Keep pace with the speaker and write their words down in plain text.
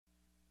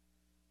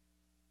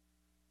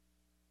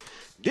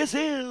This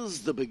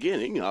is the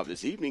beginning of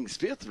this evening's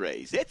fifth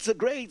race. It's a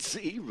grade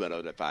C run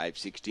on the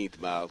 5/16th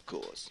mile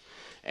course.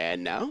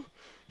 And now,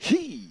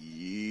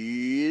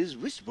 he is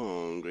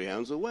Wishbone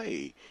Greyhounds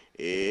away.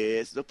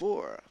 It's the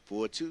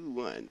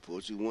 4-4-2-1,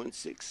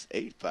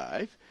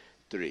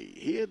 4-2-1-6-8-5-3.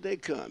 Here they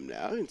come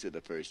now into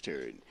the first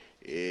turn.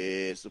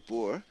 It's the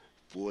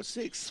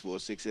 4-4-6,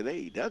 4-6 and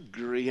 8. The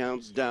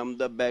Greyhounds down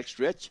the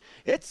backstretch.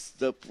 It's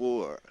the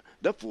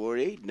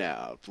 4-8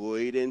 now,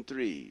 4-8 and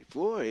 3,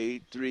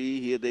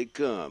 4-8-3, here they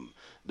come.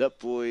 The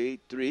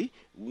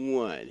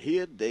 4-8-3-1,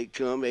 here they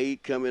come,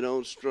 8 coming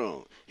on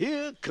strong.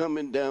 Here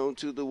coming down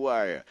to the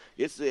wire,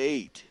 it's the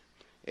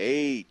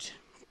 8,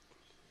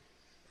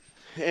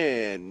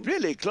 and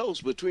really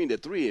close between the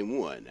 3 and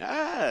 1.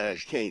 I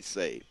can't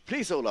say.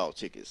 Please hold all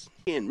tickets.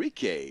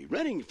 Enrique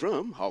running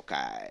from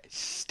Hawkeye.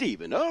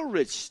 Stephen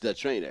Ulrich, the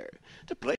trainer. To play.